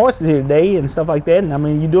riding some horses here today and stuff like that, and I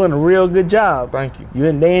mean, you're doing a real good job. Thank you. You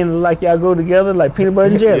and Dan look like y'all go together like peanut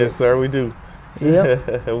butter and jelly. Yes, sir, we do. Yeah.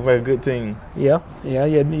 We make a good team. Yeah.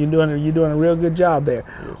 You're doing a real good job there.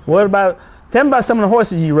 Yes, tell me about some of the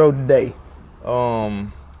horses you rode today.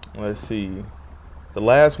 Let's see. The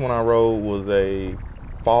last one I rode was a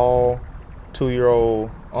fall 2-year-old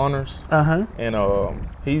honors. And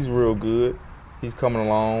he's real good. He's coming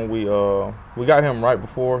along. We got him right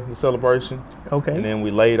before the celebration. Okay. And then we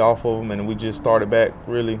laid off of him, and we just started back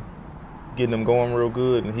really getting him going real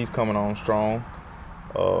good, and he's coming on strong.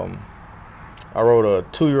 I rode a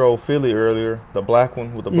 2-year-old filly earlier, the black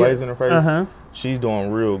one with the blaze in her face. She's doing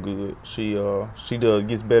real good. She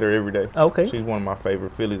gets better every day. Okay. She's one of my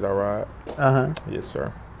favorite fillies I ride. Yes,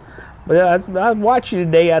 sir. But I watch you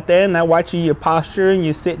today out there, and I watch your posture, and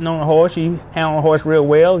you're sitting on a horse. You handle a horse real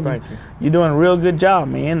well. Thank you. You're doing a real good job,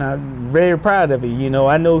 man. I'm very proud of you. You know,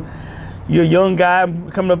 I know you're a young guy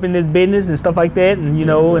coming up in this business and stuff like that, and you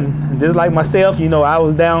know, and just like myself, you know, I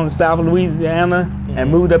was down in South Louisiana and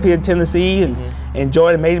moved up here to Tennessee and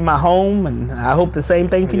enjoyed it, made it my home, and I hope the same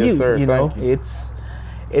thing for you. Sir, you know,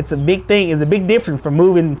 it's a big thing. It's a big difference from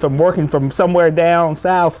working from somewhere down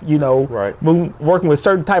south, you know, working with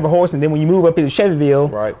certain type of horse, and then when you move up into Shelbyville,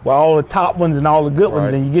 where all the top ones and all the good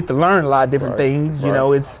ones, and you get to learn a lot of different things. You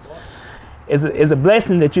know, it's a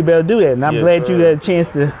blessing that you be able to do that, and I'm glad you had a chance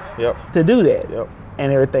to do that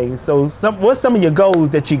and everything. So, what's some of your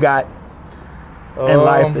goals that you got in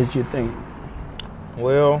life that you think?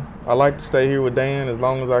 Well, I like to stay here with Dan as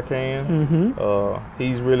long as I can.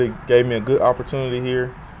 He's really gave me a good opportunity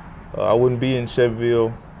here. I wouldn't be in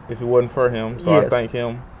Shelbyville if it wasn't for him, so I thank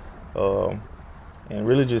him. And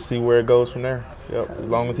really just see where it goes from there. As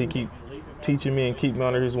long as he keep teaching me and keep me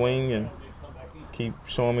under his wing and keep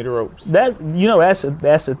showing me the ropes. That's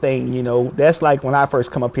the thing. You know, that's like when I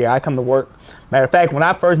first come up here. I come to work. Matter of fact, when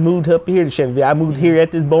I first moved up here to Shelbyville, I moved here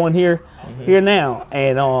at this Bowen here now,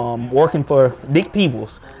 and working for Dick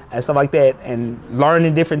Peebles and stuff like that, and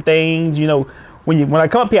learning different things. You know, when I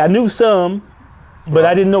come up here, I knew some, but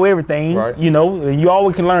I didn't know everything. You know, and you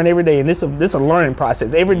always can learn every day, and this a learning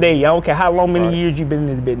process every day. I don't care how many years you've been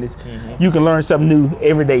in this business, you can learn something new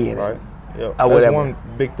every day in it. That's one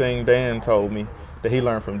big thing Dan told me that he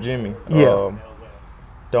learned from Jimmy. You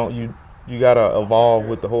gotta evolve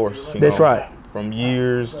with the horse. That's right. From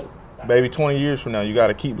years, maybe 20 years from now, you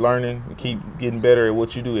gotta keep learning and keep getting better at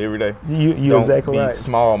what you do every day. You're exactly right. Don't be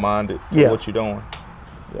small-minded to what you're doing.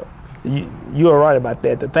 you are right about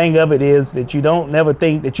that. The thing of it is that you don't never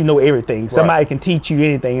think that you know everything. Somebody can teach you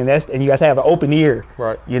anything, and you got to have an open ear.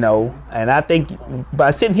 Right. You know, and I think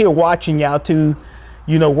by sitting here watching y'all two,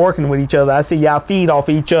 you know, working with each other, I see y'all feed off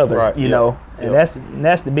each other. Right. You know, and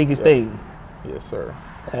that's the biggest thing. Yes, sir.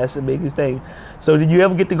 That's the biggest thing. So did you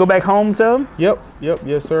ever get to go back home some? Yep.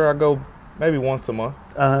 Yes, sir. I go maybe once a month.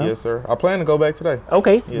 Yes, sir. I plan to go back today.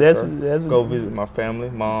 Okay. Yes, that's go visit my family,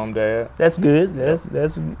 mom, dad. That's good. That's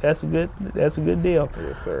a good deal.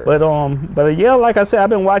 Yes, sir. But yeah, like I said, I've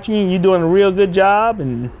been watching you. You're doing a real good job,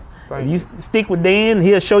 and you stick with Dan.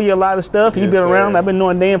 He'll show you a lot of stuff. He's been around. I've been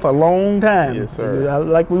knowing Dan for a long time. Yes, sir.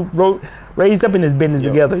 Like we raised up in this business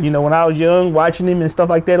together. You know, when I was young, watching him and stuff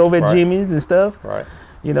like that over at Jimmy's and stuff. Right.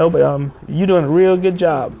 You know, but you're doing a real good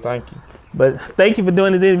job. Thank you. But thank you for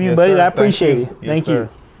doing this interview, buddy. I appreciate it. Thank you.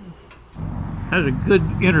 That was a good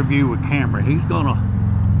interview with Cameron.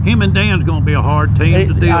 Him and Dan's gonna be a hard team to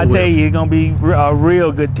deal with. I tell you, it's gonna be a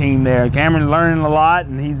real good team there. Cameron's learning a lot,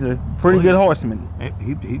 and he's a pretty good horseman.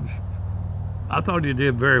 I thought he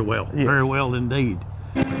did very well. Yes. Very well indeed.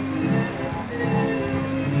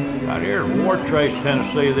 Right here at War Trace,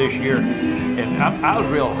 Tennessee this year, and I was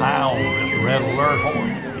real high on this Red Alert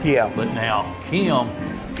horse. Yeah. But now Kim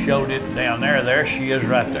showed it down there. There she is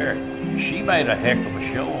right there. She made a heck of a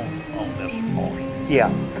show on this horse. Yeah,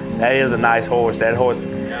 that is a nice horse. That horse,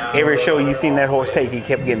 every show you've seen that horse take, he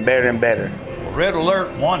kept getting better and better. Well, Red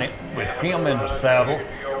Alert won it with Kim in the saddle,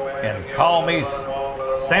 and Call Me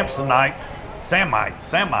Samite.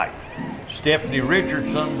 Stephanie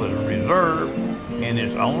Richardson was reserved, and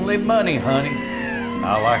it's Only Money, Honey.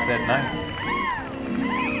 I like that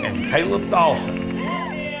name. And Caleb Dawson,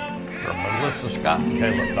 from Melissa Scott and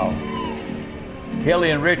Caleb Dawson.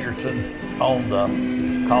 Kelly and Richardson on the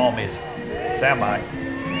Call Me Samite.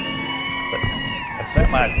 But that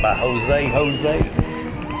Samite's by Jose.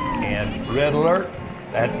 And Red Alert,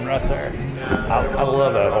 that one right there. I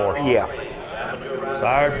love that horse. Yeah.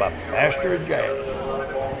 Sired by Master of Jazz.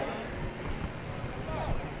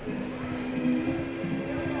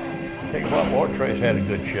 Tell you what, War Trace had a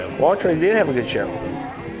good show. War Trace did have a good show.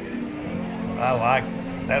 I like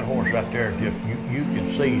that horse right there. Just you can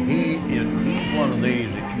see he's one of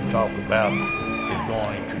these that you talk about is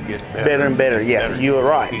going to get better and better. Yeah, you were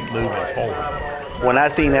right. Keep moving forward. When I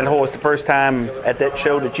seen that horse the first time at that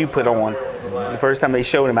show that you put on, the first time they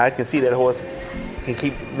showed him, I can see that horse can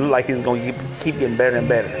look like he's going to keep getting better and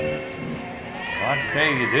better. Well, I can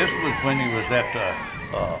tell you, this was when he was at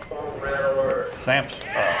Sam's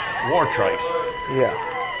War Trace. Yeah.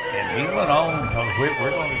 And he went on,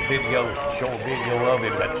 we're going to show a video of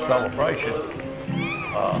him at the celebration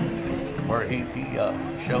where he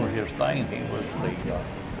shows his thing. He was the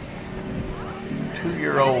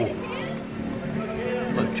 2-year-old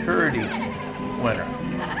maturity winner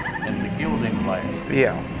in the gilding class.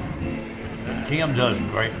 Yeah. Kim does a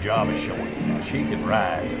great job of showing. She can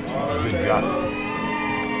ride. She's a good jockey.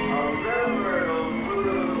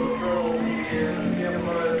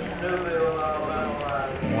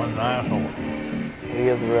 One nice horse. He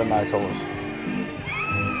is a real nice horse.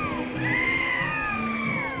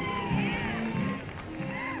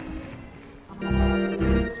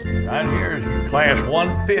 Right here is class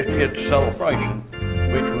 150 at the celebration,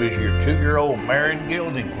 which was your 2-year-old Marion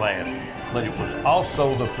Gilding class, but it was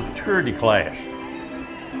also the futurity class.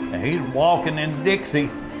 And he's walking in Dixie,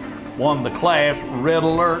 won the class. Red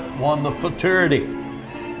Alert won the futurity.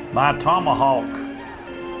 My Tomahawk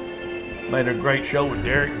made a great show with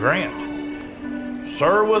Derek Grant.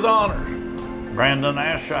 Sir with honors, Brandon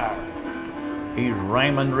Ashire. He's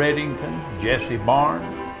Raymond Reddington, Jesse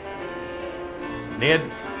Barnes, Ned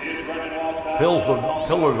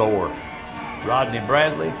Pillardor, Rodney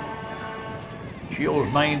Bradley, Chill's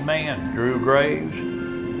main man, Drew Graves.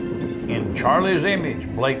 In Charlie's image,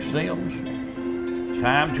 Blake Sims.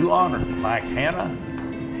 Time to honor, Mike Hanna.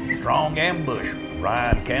 Strong Ambush,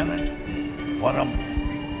 Ryan Cannon. What I'm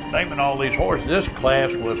naming all these horses, this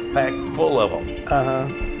class was packed full of them.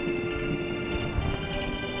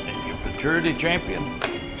 And your futurity champion,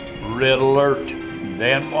 Red Alert,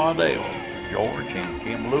 Dan Waddell, George and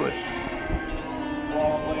Kim Lewis.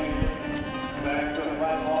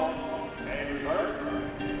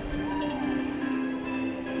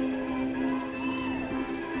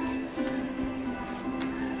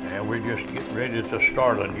 And we're just getting ready to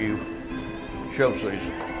start a new show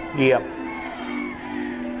season. Yep.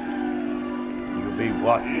 You'll be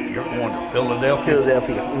what? You're going to Philadelphia?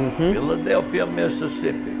 Philadelphia. Mm-hmm. Philadelphia,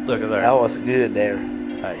 Mississippi. Look at that. That was good there.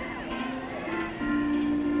 Hey.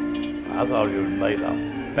 I thought it was made a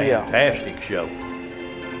fantastic show.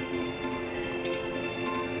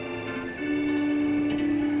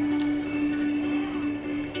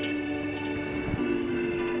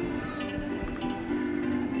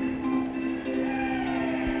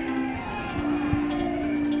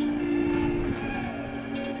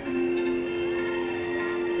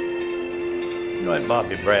 You know, that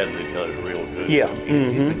Bobby Bradley does real good. Yeah.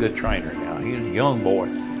 He's a good trainer now. He's a young boy,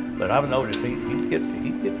 but I've noticed he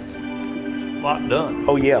gets a lot done.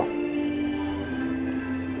 Oh yeah.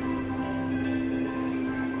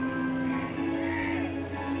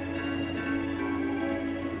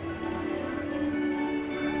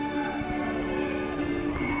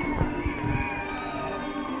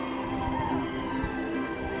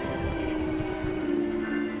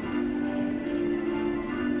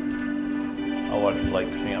 I watched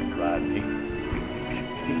Blake Sims ride.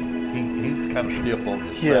 He's kind of stiff on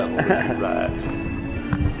his saddle when he rides.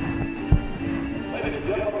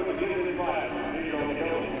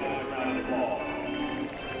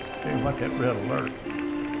 Tell you what, that red alert,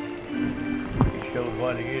 he shows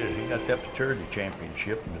what he is. He got that maturity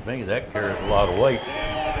championship, and to me, that carries a lot of weight.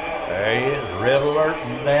 There he is, red alert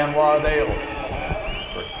and Dan Waddell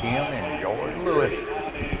for Kim and George Lewis.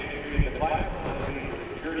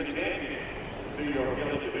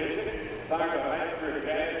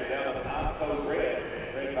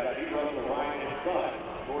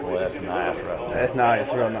 Well, that's nice right there. That's nice,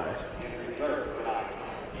 real nice.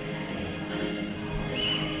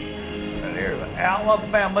 And here's the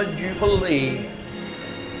Alabama Jubilee.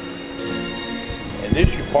 And this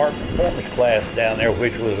is your park performance class down there,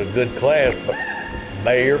 which was a good class, but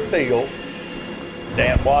Mayor Field,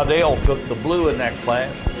 Dan Waddell took the blue in that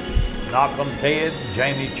class. Knockham Ted,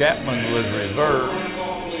 Jamie Chapman was reserved.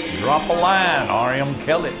 Drop a line, R.M.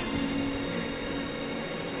 Kellett.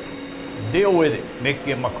 Deal with it,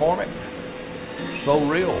 Mickey McCormick. So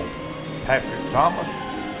Real, Patrick Thomas.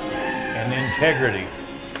 And Integrity,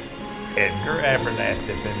 Edgar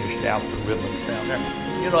Abernathy finished out the ribbons down there.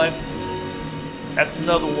 You know, that's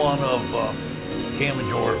another one of Kim and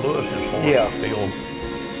George Lewis's horse, Bill,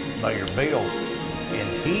 Mayor Bill. And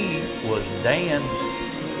he was Dan's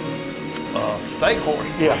stake horse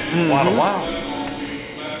for quite a while.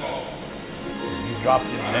 He dropped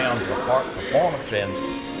him down to park performance, and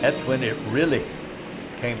that's when it really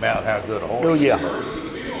came out how good a horse Oh yeah.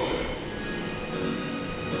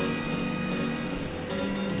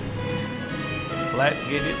 Flat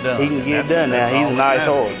get it done. He can get it done now. He's a nice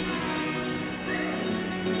horse.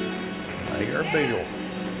 Mayor Bill.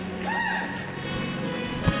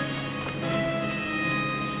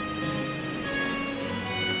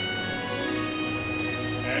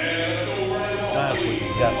 Nice when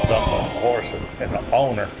you got something on a horse and an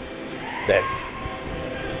owner that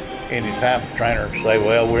anytime the trainer say,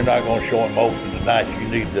 well, we're not going to show him open tonight, you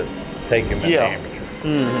need to take him in amateur.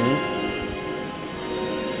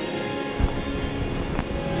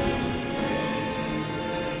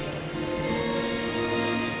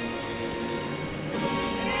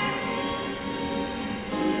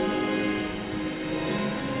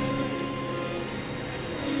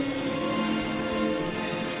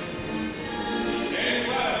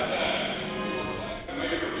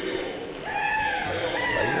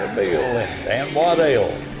 Bill and Dan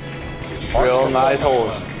Waddell. Real nice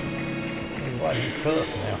horse. Well, he's tough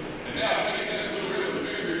now.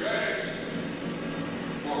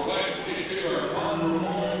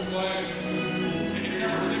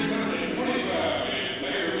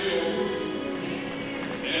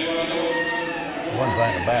 One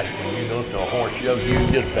thing about it, when you go to a horse show, you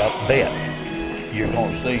just about bet you're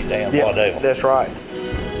going to see Dan Waddell. That's right.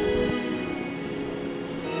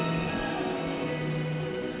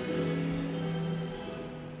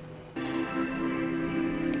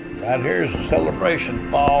 Right here is the Celebration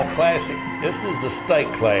Fall Classic. This is the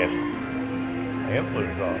stake class.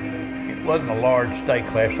 It wasn't a large stake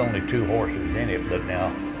class, only 2 horses in it, but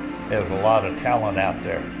now there's a lot of talent out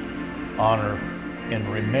there. Honor and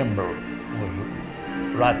Remember was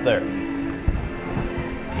right there.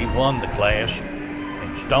 He won the class,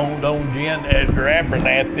 and Stone Dome Gin Edgar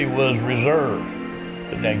Abernathy was reserved.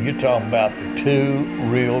 But now you're talking about the 2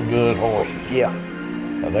 real good horses. Yeah.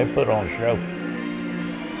 Now they put on a show.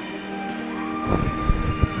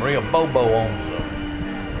 Maria Bobo owns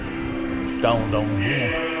the Stone Dome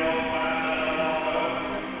Gin.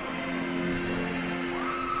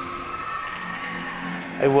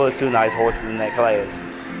 It was 2 nice horses in that class.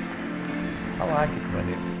 I like it when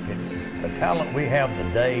the talent we have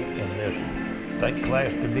today in this stake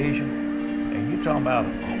class division, and you're talking about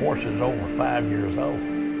horses over 5 years old.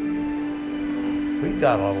 We've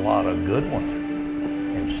got a lot of good ones,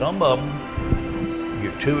 and some of them,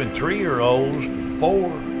 your 2 and 3 year olds, 4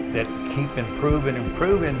 that keep improving.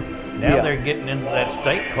 Now they're getting into that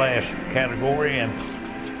stake class category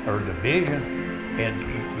or division,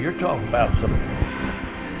 and you're talking about some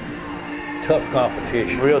tough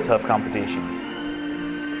competition. Real tough competition.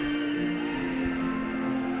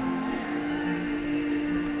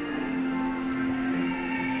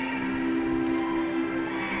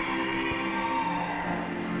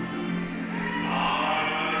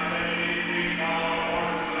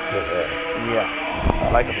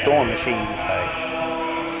 like a sewing machine.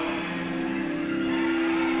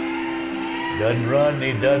 Doesn't run,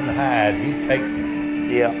 he doesn't hide, he takes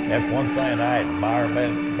it. Yeah. That's one thing I admire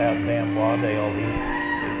about Dan Waddell.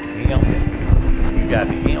 You got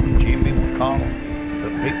him, Jimmy McConnell, the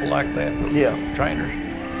people like that, the trainers,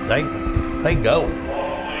 they go.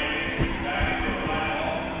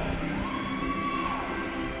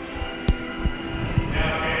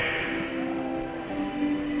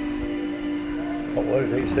 What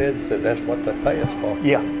did he said? He said that's what they pay us for.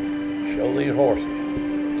 Yeah. Show these horses.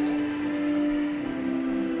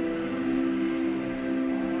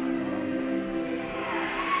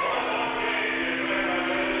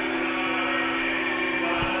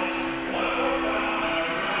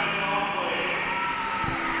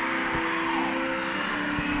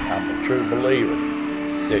 I'm a true believer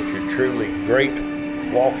that your truly great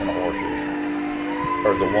walking horses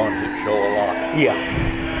are the ones that show a lot. Yeah.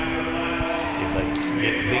 If they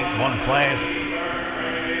get beat one class,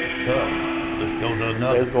 tough. Let's go to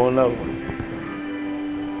another. Let's go another one.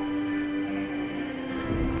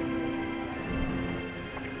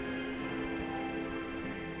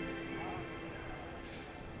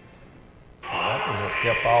 That was a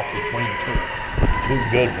step off between two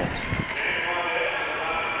good ones.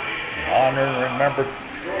 Honor and Remember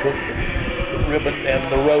took the ribbon and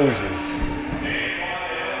the roses.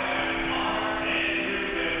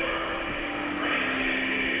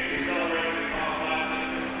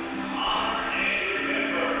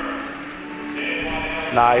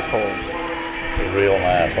 Nice horse. A real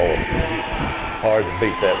nice horse. Hard to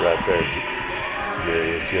beat that right there.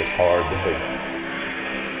 Yeah, it's just hard to beat.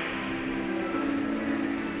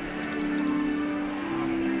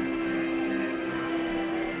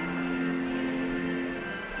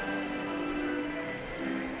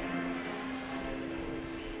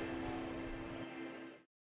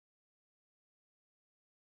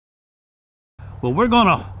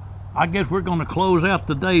 Well, I guess we're gonna close out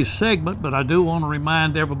today's segment, but I do want to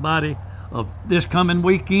remind everybody of this coming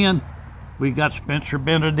weekend. We got Spencer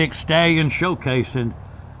Benedict Stallion showcasing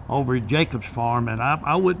over at Jacob's Farm, and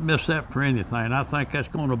I wouldn't miss that for anything. I think that's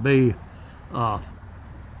gonna be, I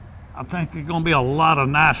think there's gonna be a lot of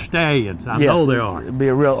nice stallions. I know there are. It'll be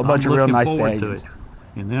a bunch of real nice stallions. To it.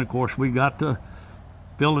 And then of course we got the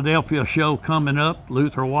Philadelphia show coming up,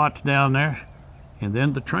 Luther Watts down there, and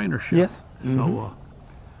then the trainer show. Yes. So,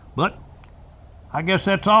 but I guess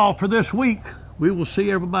that's all for this week. We will see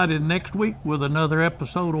everybody next week with another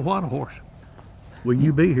episode of What a Horse. Will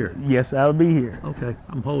you be here? Yes, I'll be here. Okay,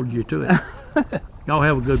 I'm holding you to it. Y'all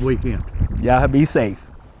have a good weekend. Y'all be safe.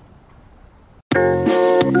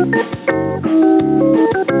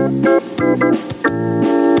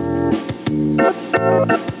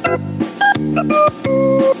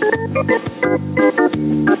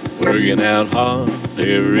 Working out hard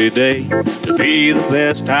every day to be the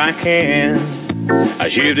best I can. I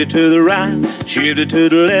shifted to the right, shifted to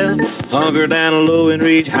the left, hunker down low and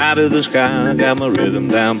reach high to the sky. Got my rhythm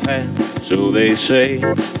down pat, so they say.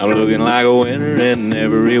 I'm looking like a winner in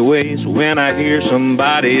every way. So when I hear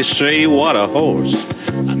somebody say, what a horse,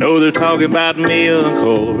 I know they're talking about me, of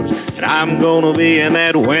course. And I'm gonna be in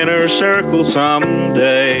that winner's circle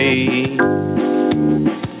someday.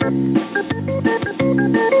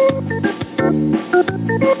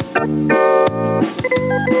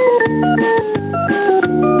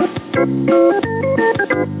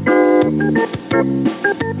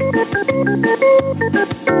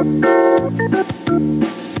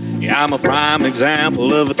 Yeah, I'm a prime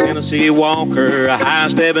example of a Tennessee walker, a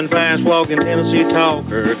high-stepping, fast-walking Tennessee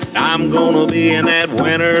talker. I'm gonna be in that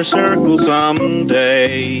winner's circle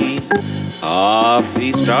someday.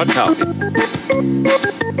 Please start talking.